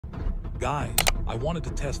Guys, I wanted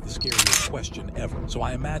to test the scariest question ever, so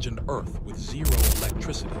I imagined Earth with zero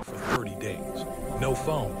electricity for 30 days. No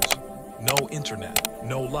phones, no internet,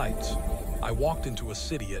 no lights. I walked into a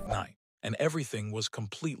city at night, and everything was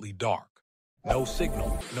completely dark. No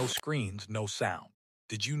signal, no screens, no sound.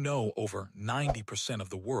 Did you know over 90%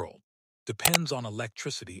 of the world depends on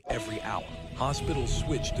electricity every hour? Hospitals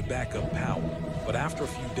switch to backup power, but after a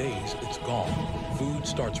few days, it's gone. Food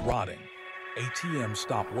starts rotting. ATMs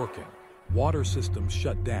stop working. Water systems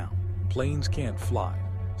shut down. Planes can't fly.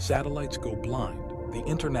 Satellites go blind. The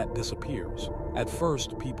internet disappears. At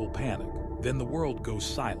first, people panic. Then the world goes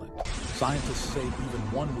silent. Scientists say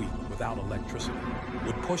even 1 week without electricity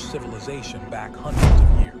would push civilization back hundreds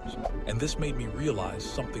of years. And this made me realize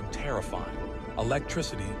something terrifying.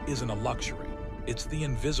 Electricity isn't a luxury. It's the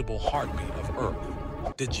invisible heartbeat of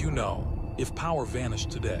Earth. Did you know, if power vanished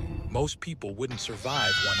today, most people wouldn't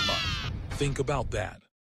survive 1 month? Think about that.